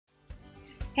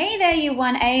Hey there, you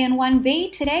 1A and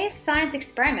 1B. Today's science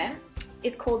experiment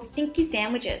is called Stinky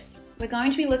Sandwiches. We're going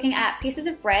to be looking at pieces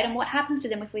of bread and what happens to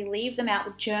them if we leave them out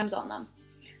with germs on them.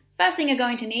 First thing you're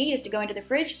going to need is to go into the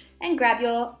fridge and grab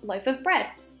your loaf of bread.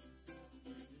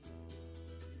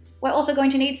 We're also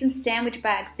going to need some sandwich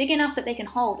bags, big enough that they can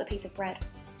hold a piece of bread.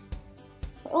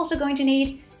 We're also going to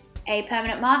need a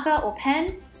permanent marker or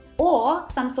pen, or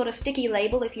some sort of sticky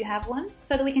label if you have one,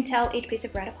 so that we can tell each piece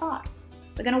of bread apart.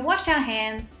 We're going to wash our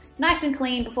hands nice and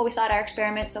clean before we start our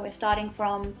experiment, so we're starting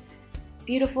from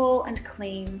beautiful and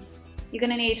clean. You're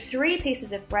going to need 3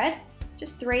 pieces of bread,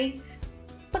 just 3.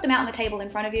 Put them out on the table in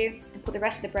front of you and put the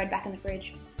rest of the bread back in the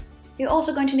fridge. You're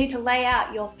also going to need to lay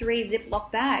out your 3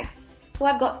 Ziploc bags. So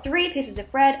I've got 3 pieces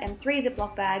of bread and 3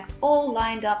 Ziploc bags all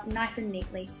lined up nice and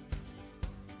neatly.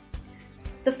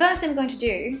 The first thing I'm going to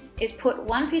do is put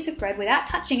 1 piece of bread without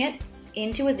touching it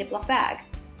into a Ziploc bag.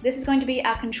 This is going to be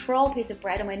our control piece of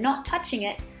bread, and we're not touching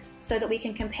it so that we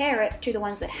can compare it to the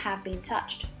ones that have been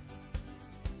touched.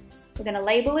 We're going to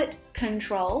label it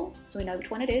control so we know which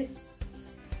one it is.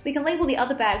 We can label the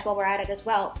other bags while we're at it as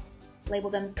well. Label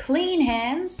them clean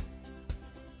hands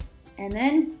and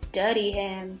then dirty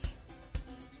hands.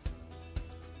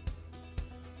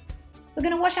 We're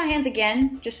going to wash our hands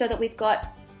again just so that we've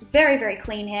got very, very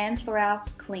clean hands for our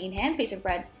clean hands piece of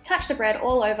bread. Touch the bread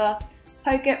all over,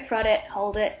 poke it, prod it,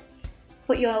 hold it.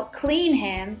 Put your clean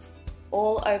hands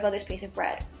all over this piece of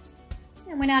bread.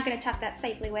 And we're now going to tuck that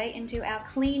safely away into our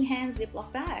clean hands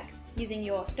Ziploc bag. Using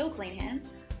your still clean hands,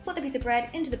 put the piece of bread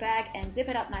into the bag and zip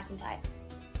it up nice and tight.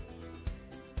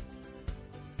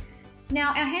 Now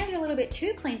our hands are a little bit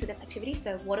too clean for this activity,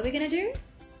 so what are we going to do?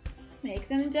 Make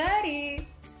them dirty.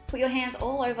 Put your hands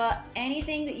all over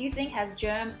anything that you think has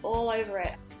germs all over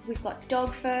it. We've got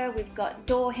dog fur, we've got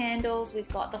door handles, we've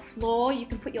got the floor. You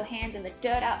can put your hands in the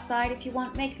dirt outside if you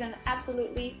want. Make them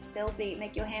absolutely filthy.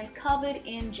 Make your hands covered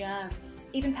in germs.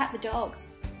 Even pat the dog.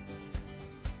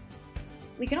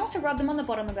 We can also rub them on the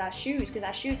bottom of our shoes because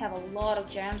our shoes have a lot of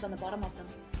germs on the bottom of them.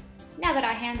 Now that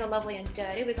our hands are lovely and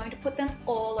dirty, we're going to put them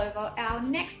all over our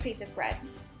next piece of bread.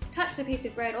 Touch the piece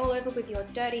of bread all over with your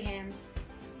dirty hands.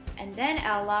 And then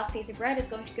our last piece of bread is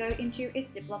going to go into its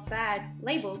Ziploc bag,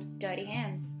 labelled Dirty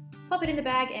Hands. Pop it in the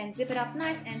bag and zip it up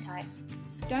nice and tight.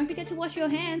 Don't forget to wash your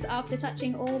hands after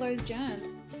touching all those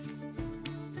germs.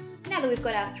 Now that we've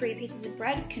got our 3 pieces of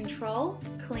bread, control,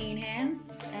 clean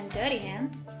hands, and dirty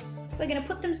hands, we're going to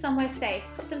put them somewhere safe.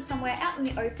 Put them somewhere out in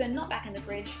the open, not back in the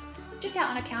fridge, just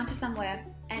out on a counter somewhere.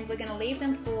 And we're going to leave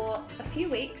them for a few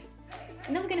weeks,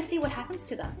 and then we're going to see what happens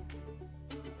to them.